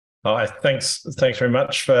Hi, thanks very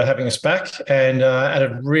much for having us back, and at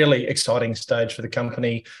a really exciting stage for the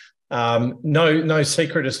company. No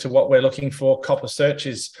secret as to what we're looking for. Copper Search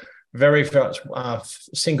is very much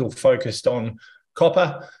single focused on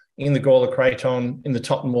copper in the Gawler Craton in the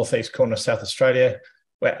top northeast corner of South Australia.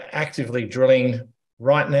 We're actively drilling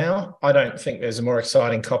right now. I don't think there's a more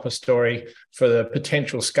exciting copper story for the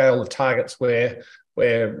potential scale of targets we're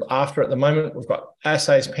after at the moment. We've got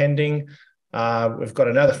assays pending. We've got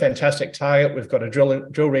another fantastic target. We've got a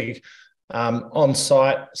drill rig on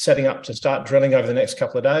site setting up to start drilling over the next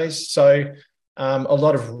couple of days. So a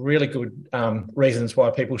lot of really good reasons why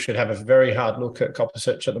people should have a very hard look at Copper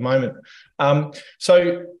Search at the moment.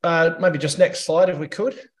 Maybe just next slide if we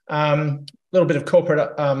could. A little bit of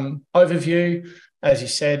corporate overview. As you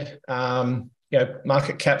said,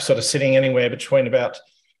 market cap sort of sitting anywhere between about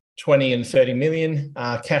 20 and 30 million.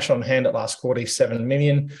 Cash on hand at last quarter, 7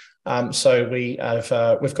 million. So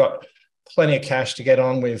we've got plenty of cash to get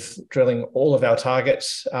on with drilling all of our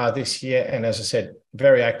targets this year. And as I said,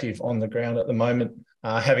 very active on the ground at the moment,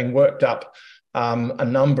 having worked up a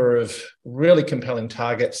number of really compelling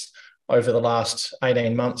targets over the last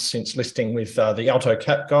 18 months since listing with the Alto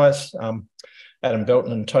Cap guys, Adam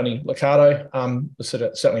Belton and Tony Liccardo,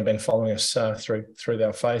 certainly been following us through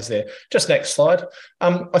our phase there. Just next slide.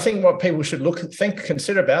 I think what people should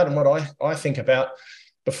consider about, and what I think about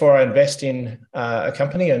before I invest in a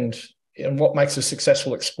company, and what makes a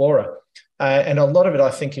successful explorer. And a lot of it, I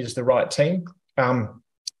think, is the right team. I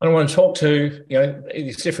want to talk to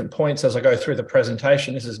these different points as I go through the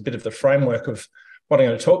presentation. This is a bit of the framework of what I'm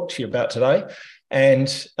going to talk to you about today.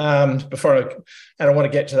 And I want to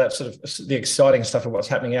get to that sort of the exciting stuff of what's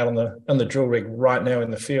happening out on the drill rig right now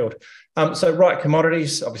in the field. So right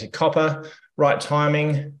commodities, obviously copper. Right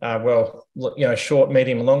timing, short,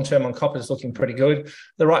 medium, and long term on copper is looking pretty good.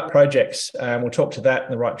 The right projects, we'll talk to that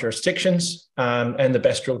in the right jurisdictions, and the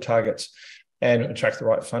best drill targets, and attract the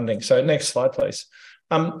right funding. So next slide, please.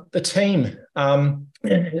 The team.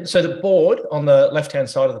 So the board on the left-hand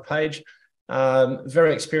side of the page,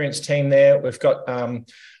 very experienced team there. We've got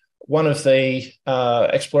one of the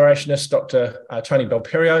explorationists, Dr. Tony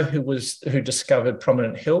Belperio, who discovered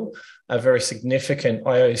Prominent Hill, a very significant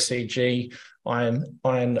IOCG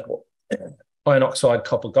iron oxide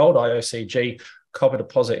copper gold IOCG copper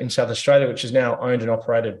deposit in South Australia, which is now owned and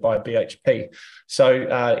operated by BHP.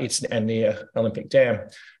 So it's near Olympic Dam.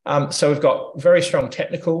 So we've got very strong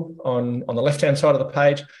technical on the left-hand side of the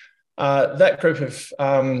page. That group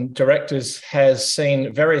of directors has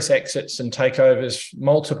seen various exits and takeovers,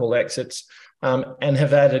 multiple exits, and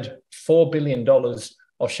have added $4 billion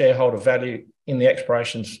of shareholder value in the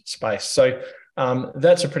exploration space. So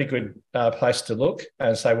that's a pretty good place to look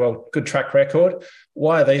and say, well, good track record.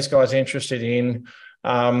 Why are these guys interested in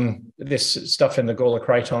this stuff in the Gawler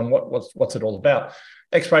Craton? What's it all about?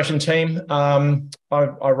 Exploration team, I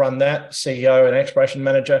run that, CEO and exploration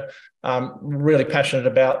manager. Really passionate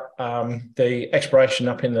about the exploration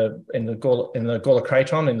up in the Gawler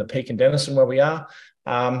Craton, in the Peak in Denison where we are.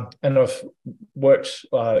 And I've worked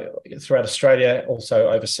throughout Australia, also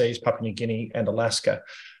overseas, Papua New Guinea and Alaska,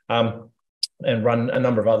 and run a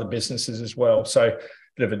number of other businesses as well. So a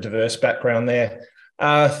bit of a diverse background there.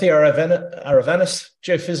 Theo Aravanis,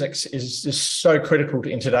 geophysics is just so critical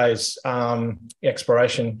in today's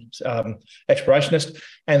explorationist.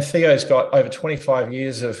 And Theo's got over 25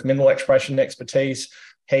 years of mineral exploration expertise.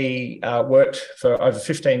 He worked for over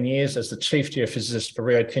 15 years as the chief geophysicist for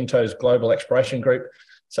Rio Tinto's global exploration group.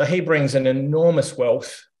 So he brings an enormous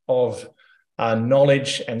wealth of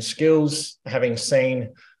knowledge and skills, having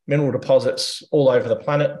seen mineral deposits all over the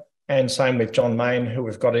planet. And same with John Main, who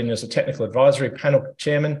we've got in as a technical advisory panel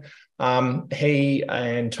chairman. He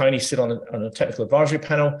and Tony sit on a technical advisory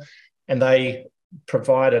panel, and they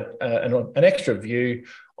provide an extra view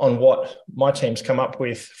on what my team's come up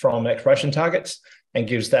with from exploration targets, and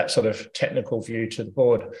gives that sort of technical view to the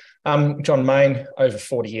board. John Main, over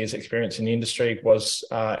 40 years experience in the industry, was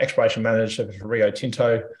exploration manager for Rio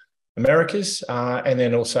Tinto Americas, and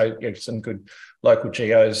then also some good local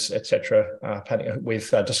geos, etc., with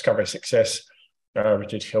Discovery Success,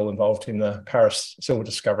 Richard Hill involved in the Paris silver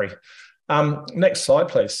discovery. Next slide,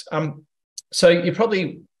 please. So you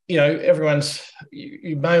probably,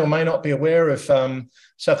 you may or may not be aware of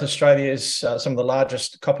South Australia's some of the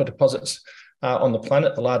largest copper deposits on the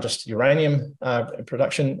planet, the largest uranium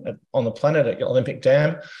production on the planet at Olympic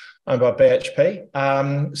Dam, owned by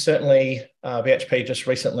BHP. Certainly, BHP just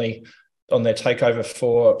recently, on their takeover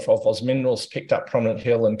for Voz Minerals, picked up Prominent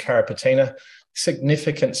Hill and Carrapateena,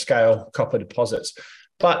 significant scale copper deposits.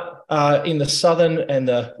 But in the southern and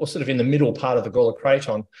sort of in the middle part of the Gawler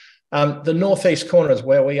Craton, The northeast corner is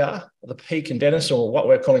where we are, the Peak and Denison, or what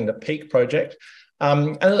we're calling the Peak project,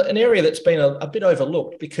 and an area that's been a bit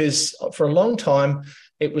overlooked because for a long time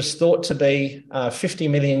it was thought to be 50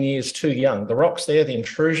 million years too young. The rocks there, the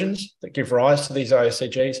intrusions that give rise to these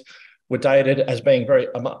IOCGs, were dated as being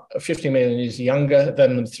 50 million years younger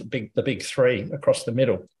than the big three across the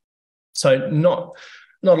middle. So not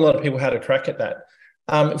a lot of people had a crack at that.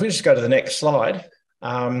 If we just go to the next slide,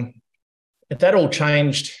 that all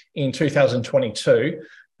changed in 2022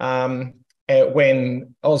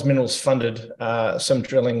 when Oz Minerals funded some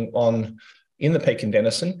drilling in the Peak and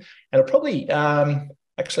Denison, and it probably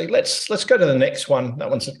actually let's go to the next one. That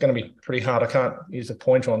one's going to be pretty hard. I can't use a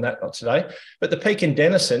pointer on that, not today. But the Peak and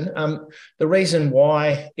Denison, the reason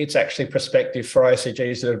why it's actually prospective for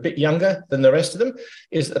IOCGs that are a bit younger than the rest of them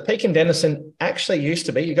is that the Peak and Denison actually used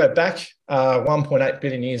to be, you go back 1.8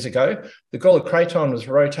 billion years ago, the Gawler Craton was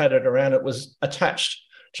rotated around, it was attached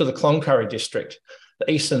to the Cloncurry district,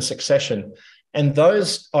 the Eastern Succession, and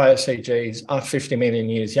those IOCGs are 50 million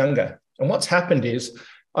years younger. And what's happened is,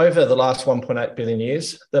 over the last 1.8 billion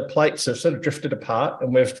years, the plates have sort of drifted apart,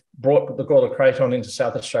 and we've brought the Gawler Craton into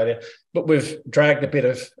South Australia, but we've dragged a bit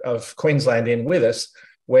of Queensland in with us,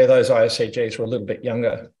 where those IOCGs were a little bit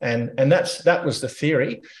younger. And that was the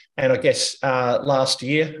theory. And I guess last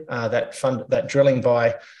year, that drilling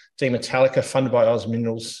by Demetallica, funded by Oz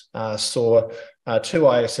Minerals, saw 2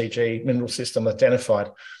 IOCG mineral systems identified.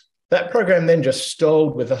 That program then just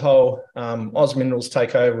stalled with the whole Oz Minerals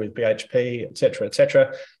takeover with BHP, et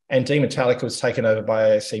cetera, and Demetallica was taken over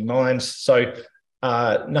by ASC Mines. So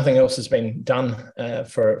nothing else has been done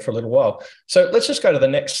for a little while. So let's just go to the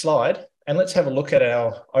next slide and let's have a look at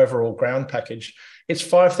our overall ground package. It's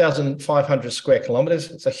 5,500 square kilometres.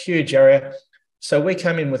 It's a huge area. So we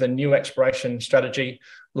came in with a new exploration strategy,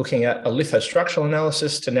 looking at a lithostructural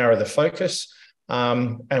analysis to narrow the focus.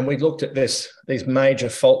 And we looked at these major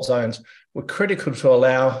fault zones were critical to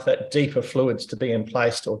allow that deeper fluids to be in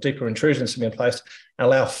place, or deeper intrusions to be in place, and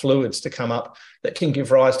allow fluids to come up that can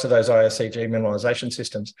give rise to those IOCG mineralisation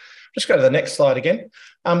systems. Just go to the next slide again.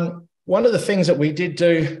 One of the things that we did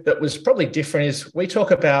do that was probably different is we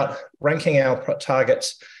talk about ranking our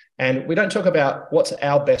targets, and we don't talk about what's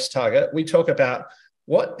our best target. We talk about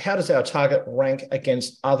how does our target rank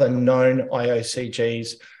against other known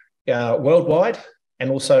IOCGs worldwide, and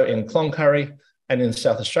also in Cloncurry and in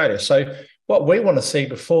South Australia. So what we want to see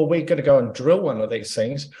before we're going to go and drill one of these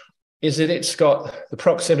things is that it's got the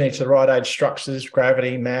proximity to the right age structures,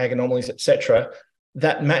 gravity, mag, anomalies, etc.,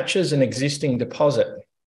 that matches an existing deposit.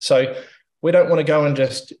 So we don't want to go and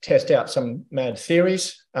just test out some mad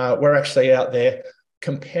theories. We're actually out there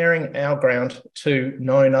comparing our ground to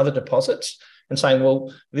known other deposits and saying,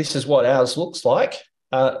 well, this is what ours looks like.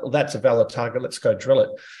 That's a valid target. Let's go drill it.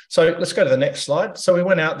 So let's go to the next slide. So we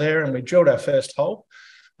went out there and we drilled our first hole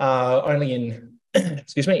only in,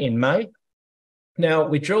 in May. Now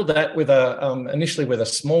we drilled that with initially with a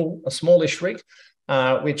smallish rig,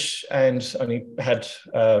 which only had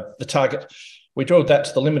the target. We drilled that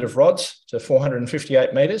to the limit of rods to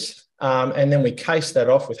 458 metres, and then we cased that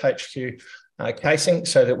off with HQ casing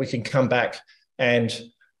so that we can come back and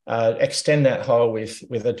extend that hole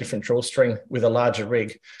with a different drill string with a larger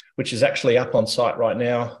rig, which is actually up on site right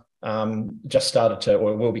now. Just started to,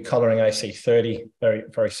 or we'll be collaring AC30 very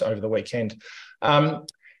over the weekend.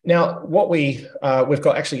 Now, what we've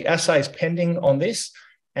got actually assays pending on this,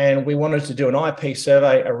 and we wanted to do an IP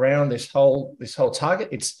survey around this whole target.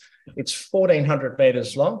 It's 1,400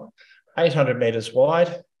 metres long, 800 metres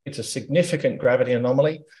wide. It's a significant gravity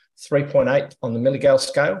anomaly, 3.8 on the milligauss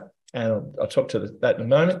scale, and I'll talk to that in a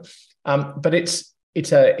moment. But it's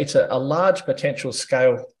a large potential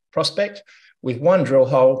scale prospect with one drill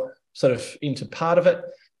hole sort of into part of it,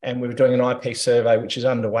 and we're doing an IP survey which is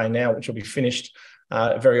underway now, which will be finished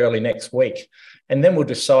very early next week. And then we'll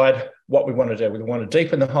decide what we want to do. We want to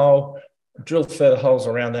deepen the hole, drill further holes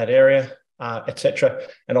around that area, etc.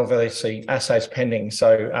 And obviously assays pending.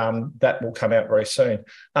 So that will come out very soon.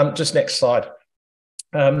 Just next slide.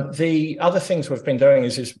 The other things we've been doing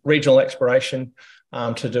is regional exploration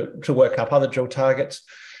to work up other drill targets.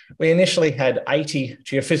 We initially had 80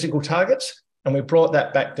 geophysical targets, and we brought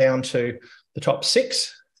that back down to the top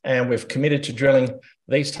 6. And we've committed to drilling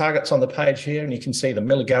these targets on the page here, and you can see the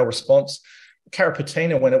milligauss response.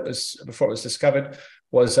 Carapatina, before it was discovered,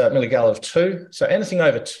 was a milligauss of 2. So anything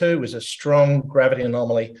over 2 is a strong gravity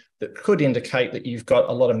anomaly that could indicate that you've got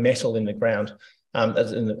a lot of metal in the ground,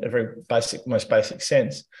 as in a very basic, most basic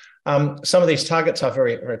sense. Some of these targets are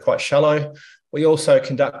very quite shallow. We also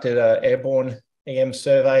conducted an airborne EM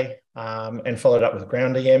survey and followed up with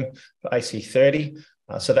ground EM for AC30.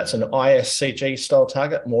 So that's an ISCG style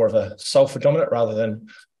target, more of a sulfur dominant rather than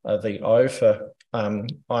the O for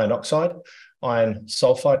iron oxide, iron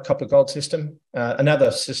sulfide copper gold system,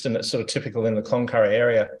 another system that's sort of typical in the Cloncurry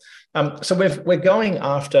area. So we're going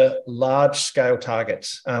after large scale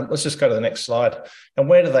targets. Let's just go to the next slide. And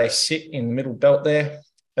where do they sit in the middle belt there?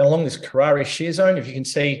 And along this Karari shear zone, if you can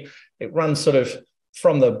see, it runs sort of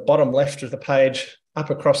from the bottom left of the page up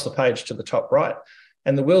across the page to the top right.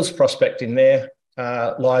 And the Wills prospect in there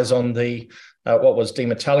lies on the what was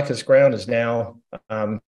Demetallica's ground is now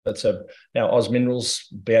it's now Oz Minerals,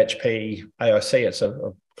 BHP, AIC. It's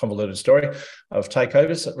a convoluted story of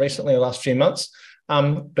takeovers recently in the last few months.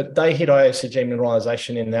 But they hit ISCG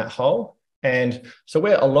mineralisation in that hole. And so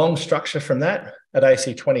we're a long structure from that at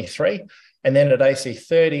AC23. And then at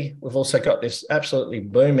AC30, we've also got this absolutely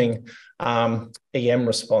booming EM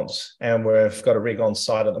response. And we've got a rig on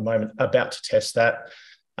site at the moment about to test that.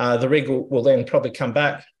 The rig will then probably come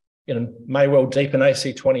back, may well deepen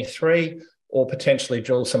AC23 or potentially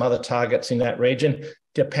drill some other targets in that region,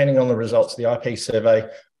 depending on the results of the IP survey,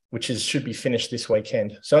 which should be finished this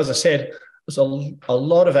weekend. So as I said, there's a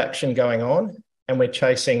lot of action going on, and we're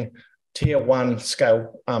chasing tier 1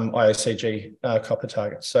 scale IOCG copper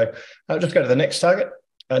targets. So I'll just go to the next target,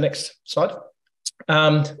 next slide.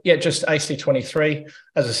 Just AC23,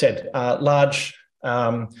 as I said, large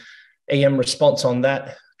EM response on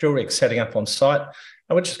that, drill rig setting up on site.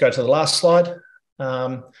 And we'll just go to the last slide.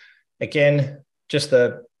 Again, just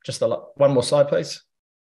the one more slide, please.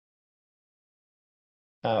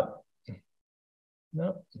 No,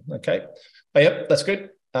 okay. Oh, yep, that's good.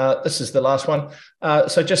 This is the last one.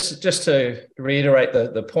 So just to reiterate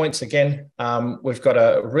the points again, we've got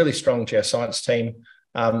a really strong geoscience team,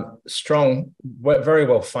 strong, very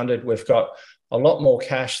well funded. We've got a lot more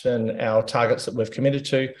cash than our targets that we've committed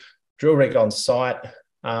to. Drill rig on site,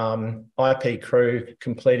 IP crew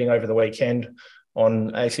completing over the weekend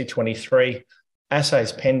on AC23,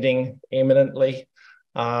 assays pending imminently.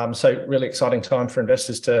 So really exciting time for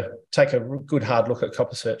investors to take a good hard look at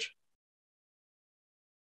Copper Search.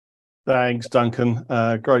 Thanks, Duncan.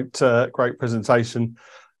 Great presentation.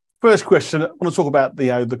 First question, I want to talk about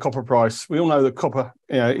the copper price. We all know that copper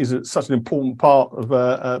is such an important part of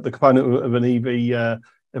the component of an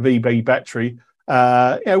EV battery.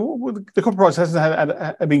 The copper price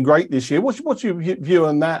hasn't been great this year. What's your view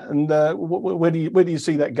on that, and where do you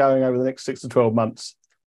see that going over the next 6 to 12 months?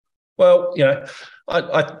 Well,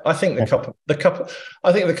 I think the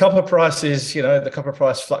copper price is, the copper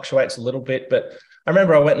price fluctuates a little bit, but I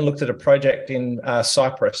remember I went and looked at a project in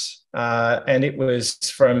Cyprus, and it was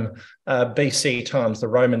from BC times, the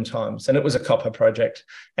Roman times, and it was a copper project,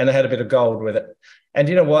 and they had a bit of gold with it. And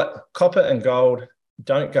you know what? Copper and gold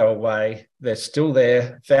don't go away. They're still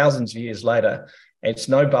there thousands of years later. It's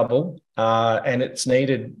no bubble, and it's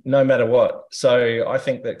needed no matter what. So I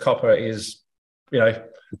think that copper is,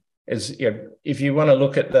 if you want to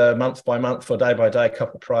look at the month by month or day by day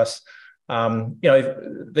copper price,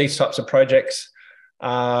 these types of projects,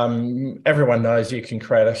 everyone knows you can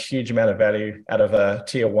create a huge amount of value out of a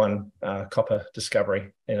tier 1 copper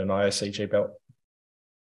discovery in an IOCG belt.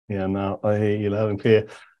 Yeah, no, I hear you loud and clear.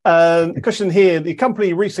 The question here, the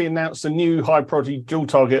company recently announced a new high priority drill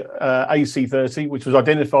target, AC30, which was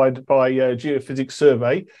identified by Geophysics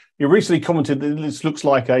Survey. You recently commented that this looks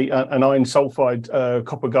like an iron sulfide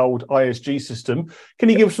copper gold ISG system. Can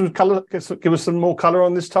you give us some color? Give us some more color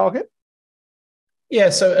on this target? Yeah,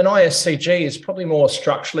 so an ISCG is probably more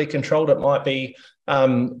structurally controlled. It might be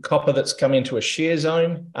copper that's come into a shear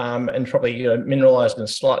zone and probably mineralized in a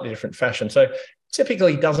slightly different fashion. So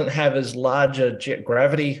typically doesn't have as large a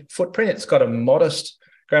gravity footprint. It's got a modest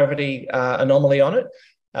gravity anomaly on it,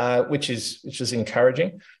 which is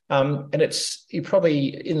encouraging. And you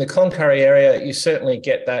probably in the Cloncurry area, you certainly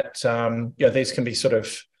get that. These can be sort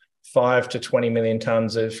of 5 to 20 million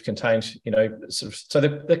tons of contained, so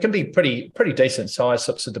there can be pretty decent size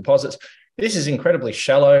sorts of deposits. This is incredibly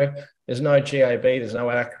shallow. There's no GAB. There's no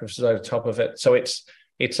aquifers over top of it. So it's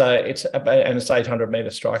 800 meter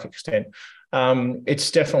strike extent.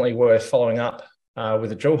 It's definitely worth following up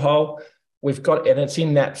with a drill hole. And it's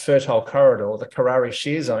in that fertile corridor, the Karari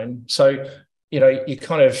shear zone. So, you from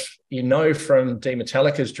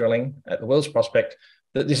Demetallica's drilling at the Wills prospect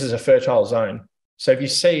that this is a fertile zone. So if you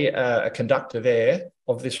see a conductor there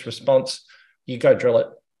of this response, you go drill it.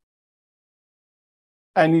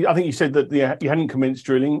 And I think you said that you hadn't commenced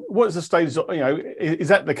drilling. What is the status? Is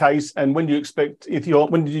that the case? And when do you expect? When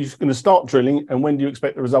are you going to start drilling? And when do you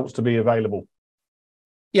expect the results to be available?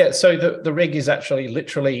 Yeah, so the rig is actually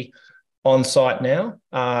literally on site now,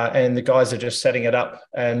 and the guys are just setting it up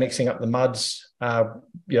and mixing up the muds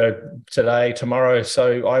today, tomorrow.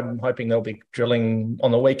 So I'm hoping they'll be drilling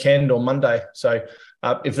on the weekend or Monday. So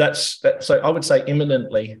if that's that, so I would say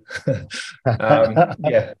imminently.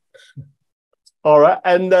 Yeah. All right.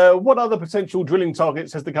 And what other potential drilling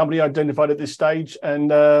targets has the company identified at this stage? And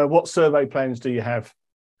what survey plans do you have?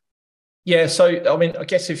 Yeah, so I mean, I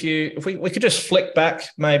guess if we could just flick back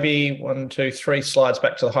maybe 1, 2, 3 slides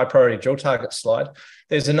back to the high priority drill target slide.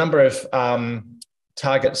 There's a number of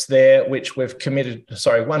targets there which we've committed.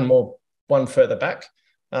 Sorry, one further back.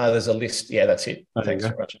 There's a list. Yeah, that's it. Thanks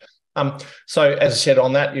very much. So as I said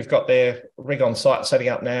on that, you've got their rig on site setting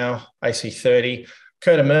up now, AC30.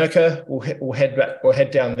 Kurtamerka, we'll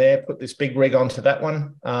head down there, put this big rig onto that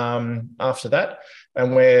one after that.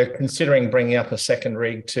 And we're considering bringing up a second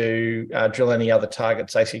rig to drill any other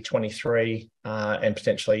targets, AC23, and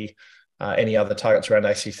potentially any other targets around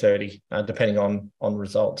AC30, depending on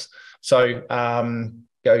results. So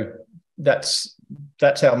that's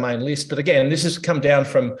our main list. But again, this has come down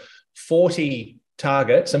from 40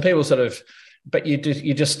 targets, and people but you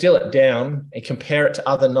distill it down and compare it to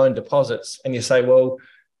other known deposits, and you say, well,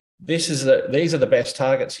 these are the best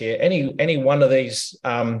targets here. Any one of these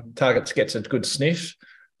targets gets a good sniff,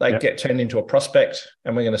 they get turned into a prospect,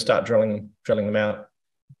 and we're going to start drilling them out.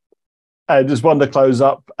 Just one to close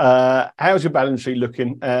up. How's your balance sheet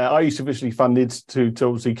looking? Are you sufficiently funded to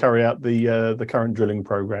obviously carry out the current drilling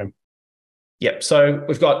program? Yep. So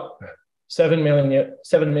we've got 7 million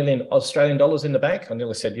Australian dollars in the bank. I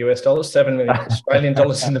nearly said US dollars. 7 million Australian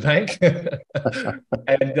dollars in the bank.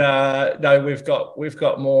 And no, we've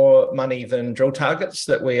got more money than drill targets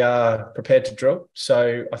that we are prepared to drill.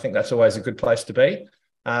 So I think that's always a good place to be.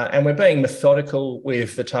 And we're being methodical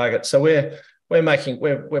with the targets. So we're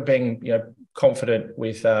being confident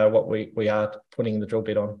with what we are putting the drill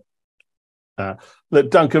bit on.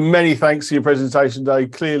 Look, Duncan, many thanks for your presentation today.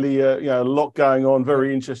 Clearly, a lot going on,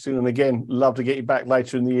 very interesting. And again, love to get you back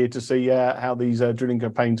later in the year to see how these drilling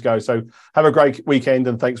campaigns go. So have a great weekend,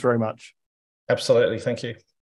 and thanks very much. Absolutely. Thank you.